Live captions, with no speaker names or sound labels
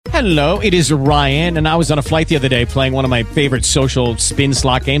Hello, it is Ryan, and I was on a flight the other day playing one of my favorite social spin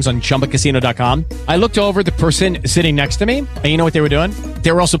slot games on ChumbaCasino.com. I looked over at the person sitting next to me, and you know what they were doing?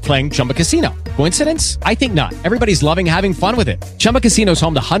 They were also playing Chumba Casino. Coincidence? I think not. Everybody's loving having fun with it. Chumba Casino is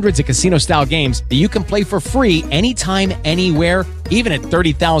home to hundreds of casino-style games that you can play for free anytime, anywhere, even at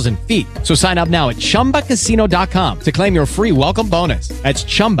 30,000 feet. So sign up now at ChumbaCasino.com to claim your free welcome bonus. That's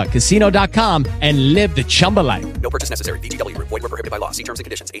ChumbaCasino.com and live the Chumba life. No purchase necessary. VGW. Void where prohibited by law. See terms and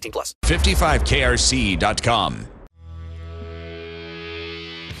conditions. 18+. 55krc.com.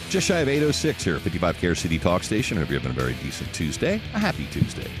 Just shy of 8:06 here, 55KRCD Talk Station. I hope you're having a very decent Tuesday. A happy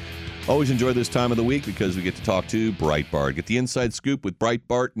Tuesday. Always enjoy this time of the week because we get to talk to Breitbart. Get the inside scoop with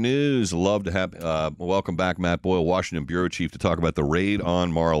Breitbart News. Love to have welcome back Matt Boyle, Washington Bureau Chief, to talk about the raid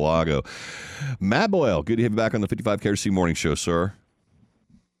on Mar-a-Lago. Matt Boyle, good to have you back on the 55KRC Morning Show, sir.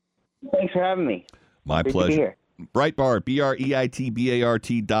 Thanks for having me. My Great pleasure. to be here. Breitbart,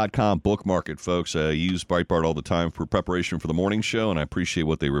 BREITBART.com. Bookmark it, folks. I use Breitbart all the time for preparation for the morning show, and I appreciate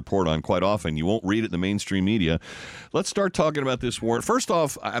what they report on quite often. You won't read it in the mainstream media. Let's start talking about this warrant. First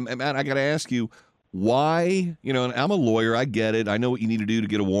off, Matt, I got to ask you, why, and I'm a lawyer, I get it. I know what you need to do to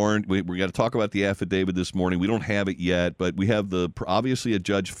get a warrant. We got to talk about the affidavit this morning. We don't have it yet, but we have obviously a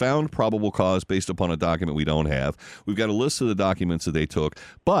judge found probable cause based upon a document we don't have. We've got a list of the documents that they took,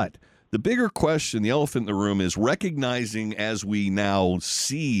 but the bigger question, the elephant in the room, is recognizing, as we now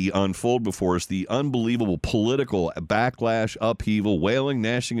see unfold before us, the unbelievable political backlash, upheaval, wailing,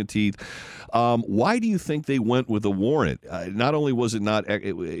 gnashing of teeth. Why do you think they went with a warrant? Not only was it not,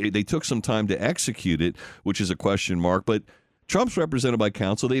 they took some time to execute it, which is a question mark, but Trump's represented by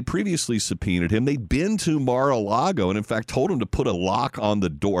counsel. They had previously subpoenaed him. They'd been to Mar-a-Lago and, in fact, told him to put a lock on the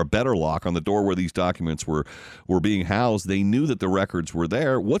door, a better lock on the door where these documents were being housed. They knew that the records were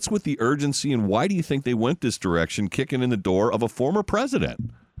there. What's with the urgency, and why do you think they went this direction, kicking in the door of a former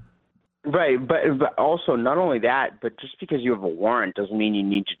president? Right, but also not only that, but just because you have a warrant doesn't mean you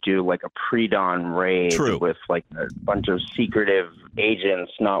need to do like a pre-dawn raid with like a bunch of secretive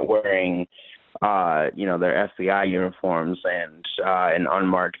agents not wearing their FBI uniforms and in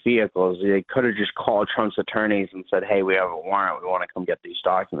unmarked vehicles. They could have just called Trump's attorneys and said, "Hey, we have a warrant. We want to come get these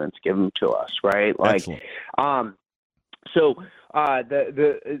documents. Give them to us." Right? Excellent.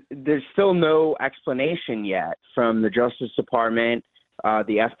 There's still no explanation yet from the Justice Department,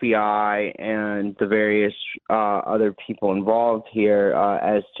 the FBI, and the various other people involved here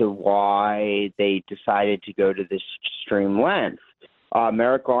as to why they decided to go to this extreme length.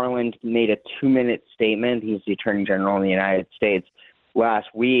 Merrick Garland made a 2-minute statement. He's the Attorney General in the United States last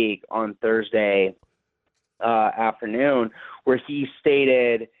week on Thursday afternoon, where he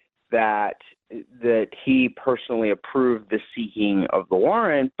stated that he personally approved the seeking of the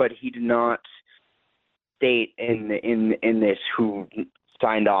warrant, but he did not state in this who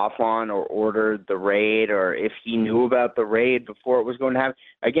signed off on or ordered the raid, or if he knew about the raid before it was going to happen.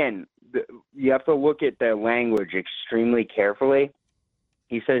 Again, you have to look at the language extremely carefully.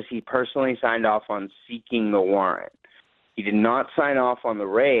 He says he personally signed off on seeking the warrant. He did not sign off on the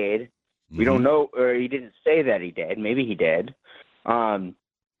raid. We don't know, or he didn't say that he did. Maybe he did.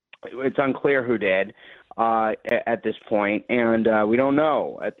 It's unclear who did at this point, and we don't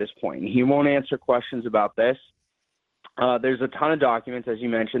know at this point. He won't answer questions about this. There's a ton of documents, as you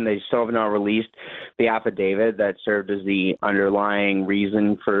mentioned. They still have not released the affidavit that served as the underlying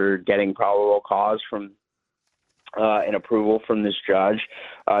reason for getting probable cause from an approval from this judge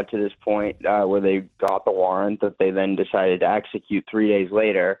to this point where they got the warrant that they then decided to execute 3 days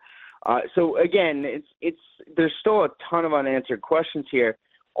later. So again, there's still a ton of unanswered questions here.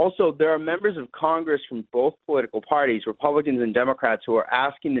 Also, there are members of Congress from both political parties, Republicans and Democrats, who are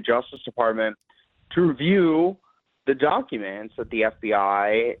asking the Justice Department to review the documents that the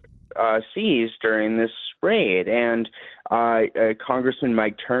FBI seized during this raid. And Congressman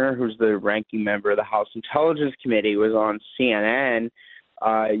Mike Turner, who's the ranking member of the House Intelligence Committee, was on CNN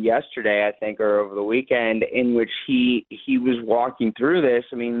yesterday, I think, or over the weekend, in which he was walking through this.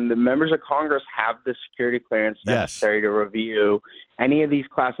 I mean, the members of Congress have the security clearance necessary to review any of these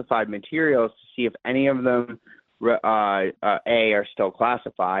classified materials to see if any of them are still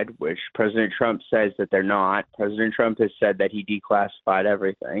classified, which President Trump says that they're not. President Trump has said that he declassified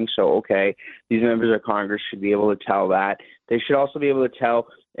everything. So, okay, these members of Congress should be able to tell that. They should also be able to tell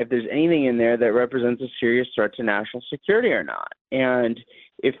if there's anything in there that represents a serious threat to national security or not. And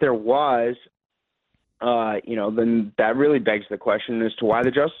if there was, then that really begs the question as to why the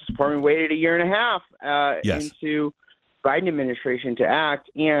Justice Department waited a year and a half into Biden administration to act,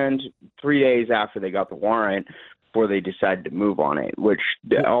 and 3 days after they got the warrant before they decided to move on it, which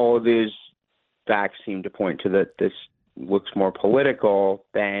all of these facts seem to point to that this looks more political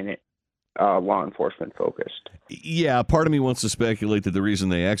than law enforcement focused. Yeah, part of me wants to speculate that the reason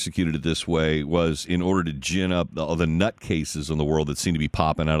they executed it this way was in order to gin up all the nutcases in the world that seem to be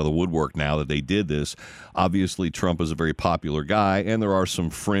popping out of the woodwork now that they did this. Obviously, Trump is a very popular guy, and there are some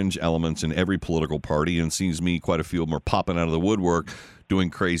fringe elements in every political party, and it seems to me quite a few of them are popping out of the woodwork doing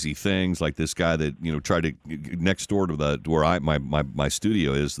crazy things, like this guy that tried to next door to where my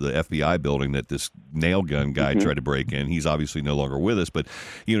studio is, the FBI building that this nail gun guy tried to break in. He's obviously no longer with us, but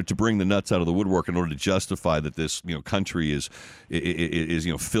to bring the nuts out of the woodwork in order to justify that this country is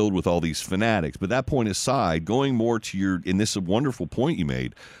filled with all these fanatics. But that point aside, going more to this wonderful point you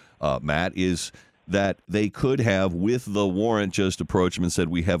made, Matt, is that they could have, with the warrant, just approached him and said,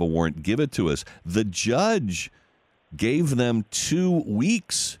 "We have a warrant, give it to us." The judge gave them 2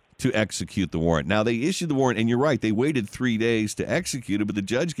 weeks to execute the warrant. Now, they issued the warrant, and you're right, they waited 3 days to execute it, but the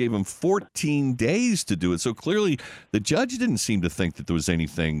judge gave them 14 days to do it. So clearly, the judge didn't seem to think that there was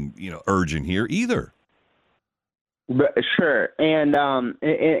anything, urgent here either. Sure, and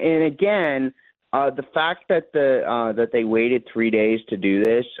again, the fact that that they waited 3 days to do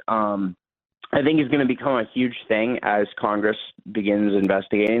this, I think is going to become a huge thing as Congress begins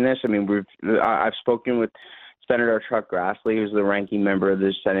investigating this. I mean, I've spoken with Senator Chuck Grassley, who's the ranking member of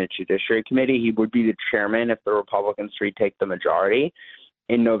the Senate Judiciary Committee. He would be the chairman if the Republicans retake the majority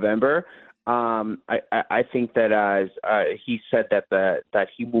in November. I think that as he said that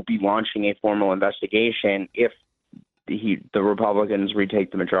he will be launching a formal investigation if the Republicans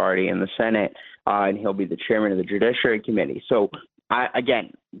retake the majority in the Senate, and he'll be the chairman of the Judiciary Committee. So,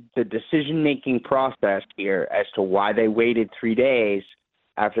 again, the decision-making process here as to why they waited 3 days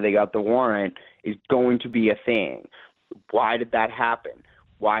after they got the warrant is going to be a thing. Why did that happen?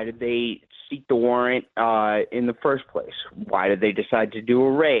 Why did they seek the warrant in the first place? Why did they decide to do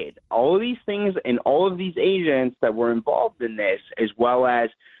a raid? All of these things and all of these agents that were involved in this, as well as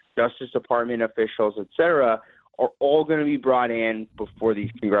Justice Department officials, et cetera, are all going to be brought in before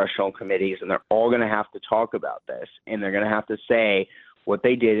these congressional committees, and they're all going to have to talk about this, and they're going to have to say what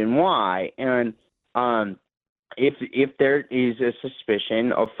they did and why. And if there is a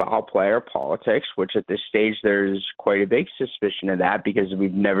suspicion of foul play or politics, which at this stage there's quite a big suspicion of that because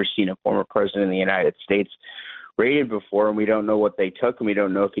we've never seen a former president of the United States raided before, and we don't know what they took, and we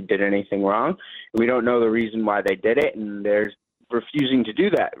don't know if he did anything wrong. We don't know the reason why they did it, and there's refusing to do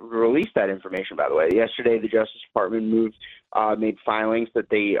that, release that information, by the way. Yesterday, the Justice Department made filings that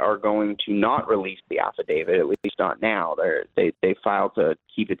they are going to not release the affidavit, at least not now. They filed to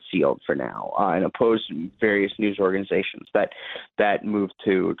keep it sealed for now, and opposed various news organizations that moved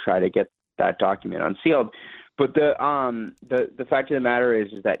to try to get that document unsealed. But the fact of the matter is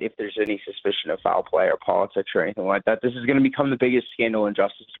that if there's any suspicion of foul play or politics or anything like that, this is going to become the biggest scandal in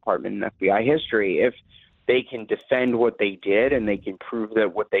Justice Department and FBI history. If they can defend what they did and they can prove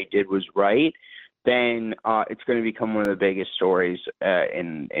that what they did was right, then it's going to become one of the biggest stories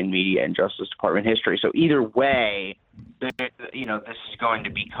in media and Justice Department history. So either way, this is going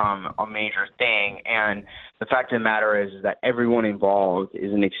to become a major thing. And the fact of the matter is that everyone involved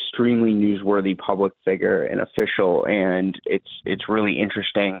is an extremely newsworthy public figure and official, and it's really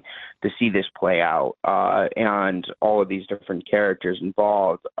interesting to see this play out. And all of these different characters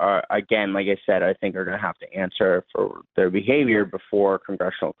involved, again, like I said, I think are going to have to answer for their behavior before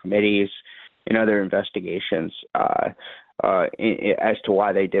congressional committees and other investigations as to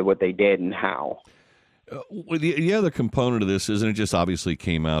why they did what they did and how. The other component of this is, and it just obviously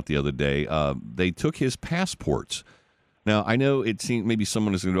came out the other day, they took his passports. Now, I know it seemed maybe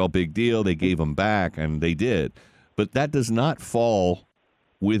someone is going to go, big deal, they gave them back, and they did. But that does not fall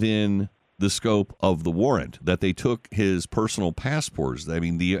within the scope of the warrant, that they took his personal passports. I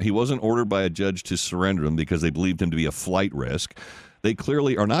mean, he wasn't ordered by a judge to surrender them because they believed him to be a flight risk. They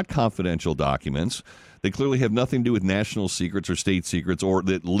clearly are not confidential documents. They clearly have nothing to do with national secrets or state secrets or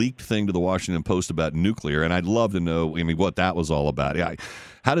that leaked thing to the Washington Post about nuclear. And I'd love to know, what that was all about.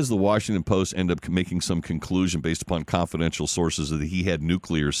 How does the Washington Post end up making some conclusion based upon confidential sources that he had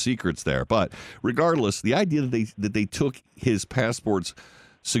nuclear secrets there? But regardless, the idea that they took his passports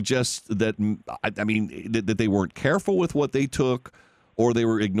suggests that, that they weren't careful with what they took or they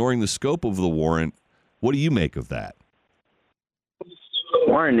were ignoring the scope of the warrant. What do you make of that?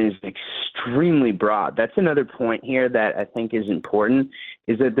 Warrant is extremely broad. That's another point here that I think is important,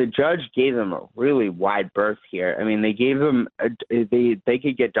 is that the judge gave them a really wide berth here. I mean, they gave them they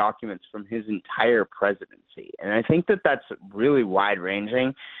could get documents from his entire presidency, and I think that that's really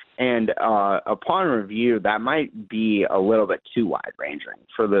wide-ranging. And upon review, that might be a little bit too wide-ranging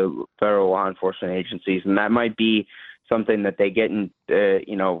for the federal law enforcement agencies, and that might be something that they get in,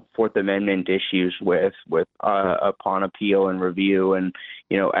 Fourth Amendment issues with upon appeal and review, and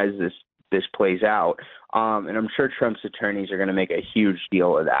as this plays out. And I'm sure Trump's attorneys are going to make a huge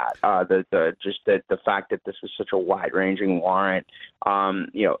deal of that. The fact that this was such a wide-ranging warrant,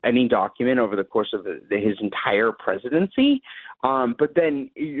 any document over the course of his entire presidency. But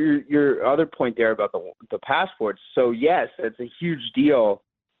then your other point there about the passports. So yes, it's a huge deal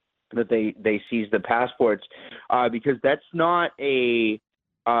that they seize the passports because that's not you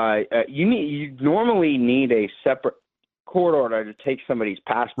normally need a separate court order to take somebody's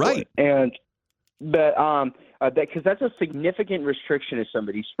passport, right? And because that's a significant restriction of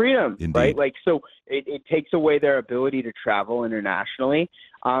somebody's freedom, Indeed. Right? Like, so it takes away their ability to travel internationally.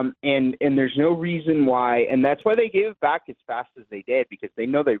 And there's no reason why, and that's why they gave it back as fast as they did, because they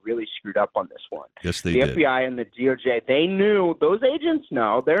know they really screwed up on this one. Yes, they did. The FBI and the DOJ, they knew, those agents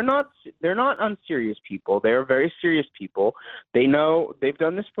know, they're not unserious people. They're very serious people. They know they've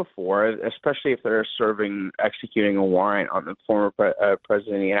done this before, especially if they're executing a warrant on the former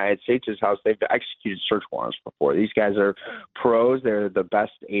president of the United States' house. They've executed search warrants before. These guys are pros. They're the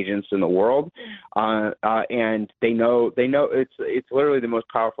best agents in the world. And they know it's literally the most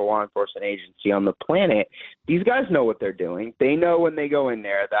powerful law enforcement agency on the planet. These guys know what they're doing. They know when they go in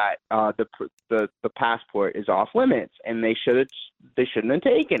there that the passport is off limits, and they shouldn't have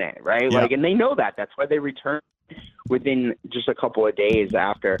taken it, right? Yeah. And they know that. That's why they returned within just a couple of days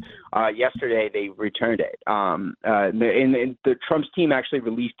after. Yesterday, they returned it. And the Trump's team actually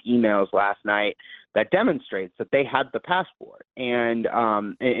released emails last night that demonstrates that they had the passport, and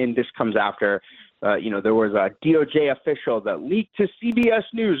this comes after. There was a DOJ official that leaked to CBS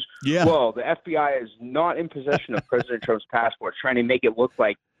News. Yeah. Well, the FBI is not in possession of President Trump's passport, trying to make it look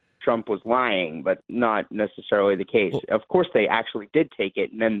like Trump was lying, but not necessarily the case. Well, of course, they actually did take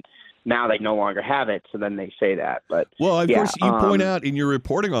it, and then now they no longer have it, so then they say that. But of course, you point out in your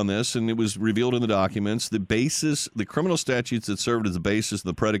reporting on this, and it was revealed in the documents, the criminal statutes that served as the basis,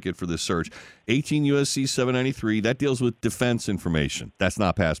 the predicate for this search, 18 U.S.C. 793, that deals with defense information. That's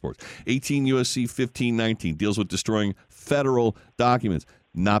not passports. 18 U.S.C. 1519 deals with destroying federal documents.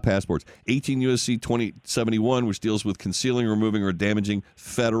 Not passports. 18 U.S.C. 2071, which deals with concealing, removing, or damaging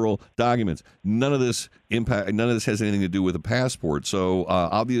federal documents. None of this has anything to do with a passport. So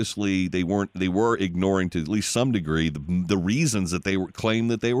obviously, they were ignoring to at least some degree the reasons that they claimed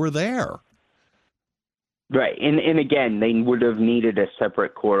that they were there. Right, and again, they would have needed a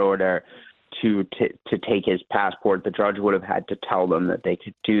separate court order to take his passport. The judge would have had to tell them that they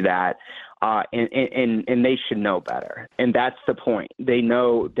could do that. And they should know better, and that's the point. They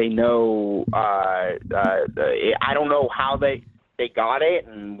know. I don't know how they got it,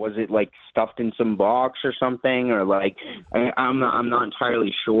 and was it like stuffed in some box or something, or like I'm not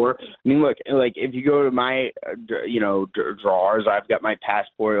entirely sure. I mean, look, like if you go to my drawers, I've got my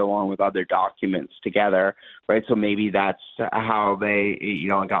passport along with other documents together, right? So maybe that's how they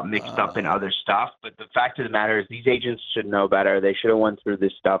got mixed up in other stuff. But the fact of the matter is, these agents should know better. They should have went through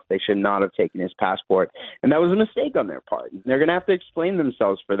this stuff. They should not have taken his passport, and that was a mistake on their part. They're going to have to explain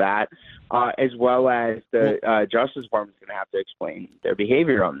themselves for that, as well as the Justice Department is going to have to explain their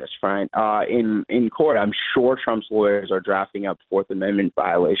behavior on this front in court. I'm sure Trump's lawyers are drafting up Fourth Amendment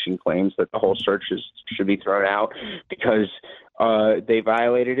violation claims that the whole search should be thrown out because they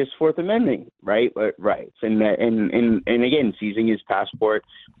violated his Fourth Amendment rights, and again, seizing his passport,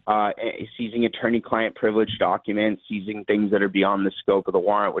 seizing attorney-client privilege documents, seizing things that are beyond the scope of the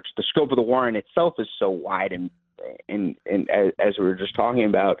warrant, which the scope of the warrant itself is so wide and as we were just talking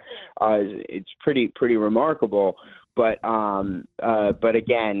about, it's pretty remarkable. But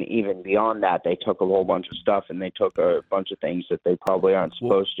again, even beyond that, they took a whole bunch of stuff, and they took a bunch of things that they probably aren't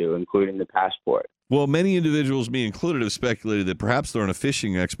supposed to, including the passport. Well, many individuals, me included, have speculated that perhaps they're on a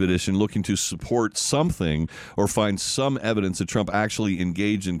fishing expedition looking to support something or find some evidence that Trump actually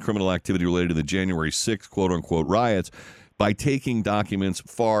engaged in criminal activity related to the January 6th quote-unquote riots by taking documents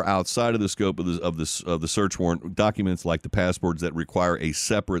far outside of the scope of the search warrant, documents like the passports that require a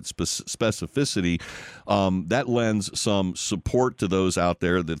separate specificity. That lends some support to those out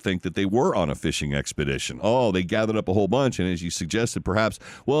there that think that they were on a fishing expedition. Oh, they gathered up a whole bunch, and as you suggested, perhaps,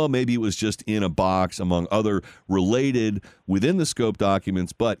 well, maybe it was just in a box among other related within the scope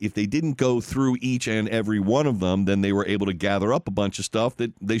documents, but if they didn't go through each and every one of them, then they were able to gather up a bunch of stuff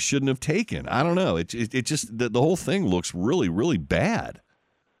that they shouldn't have taken. I don't know. It just the whole thing looks really, really bad.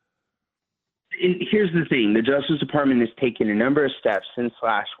 And here's the thing. The Justice Department has taken a number of steps since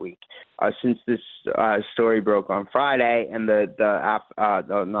last week, since this story broke on Friday, and not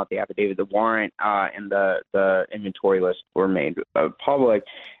the affidavit, the warrant and the inventory list were made public,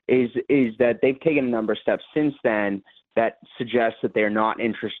 is that they've taken a number of steps since then that suggests that they're not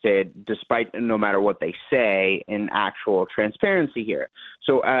interested, despite no matter what they say, in actual transparency here.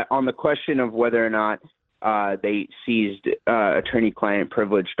 So on the question of whether or not they seized attorney-client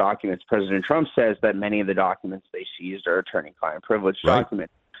privilege documents, President Trump says that many of the documents they seized are attorney-client privilege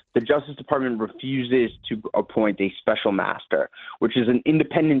documents. The Justice Department refuses to appoint a special master, which is an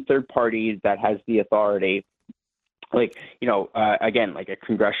independent third party that has the authority, again, like a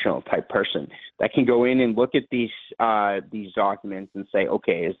congressional type person that can go in and look at these documents and say,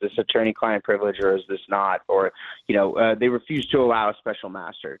 okay, is this attorney-client privilege or is this not? Or, they refuse to allow a special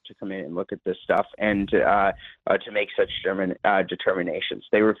master to come in and look at this stuff and to make such determinations.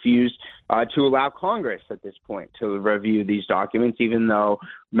 They refuse to allow Congress at this point to review these documents, even though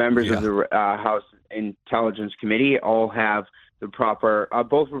members of the House Intelligence Committee all have the proper,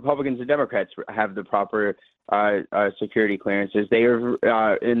 both Republicans and Democrats have the proper security clearances. They are,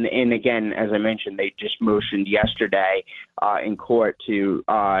 and again, as I mentioned, they just motioned yesterday in court to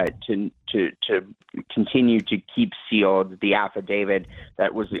continue to keep sealed the affidavit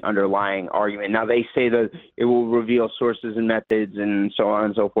that was the underlying argument. Now they say that it will reveal sources and methods and so on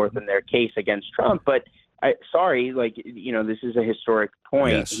and so forth in their case against Trump, but this is a historic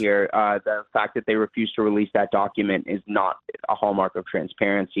point here. The fact that they refuse to release that document is not a hallmark of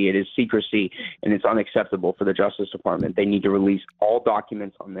transparency. It is secrecy, and it's unacceptable for the Justice Department. They need to release all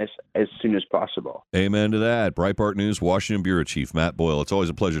documents on this as soon as possible. Amen to that. Breitbart News, Washington Bureau Chief Matt Boyle. It's always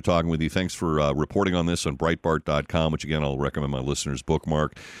a pleasure talking with you. Thanks for reporting on this on Breitbart.com, which, again, I'll recommend my listeners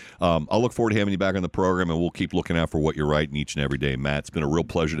bookmark. I'll look forward to having you back on the program, and we'll keep looking out for what you're writing each and every day. Matt, it's been a real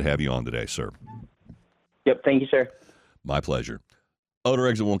pleasure to have you on today, sir. Yep. Thank you, sir. My pleasure. Odor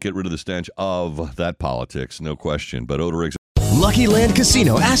Exit won't get rid of the stench of that politics, no question. But Odor Exit. Lucky Land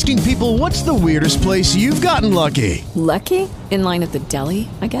Casino, asking people, what's the weirdest place you've gotten lucky? Lucky? In line at the deli,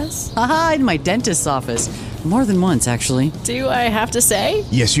 I guess? Aha, in my dentist's office. More than once, actually. Do I have to say?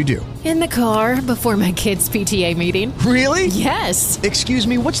 Yes, you do. In the car before my kids' PTA meeting. Really? Yes. Excuse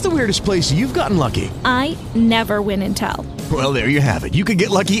me, what's the weirdest place you've gotten lucky? I never win and tell. Well, there you have it. You can get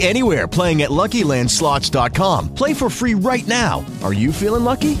lucky anywhere, playing at LuckyLandSlots.com. Play for free right now. Are you feeling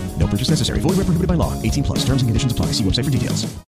lucky? No purchase necessary. Void where prohibited by law. 18+. Terms and conditions apply. See website for details.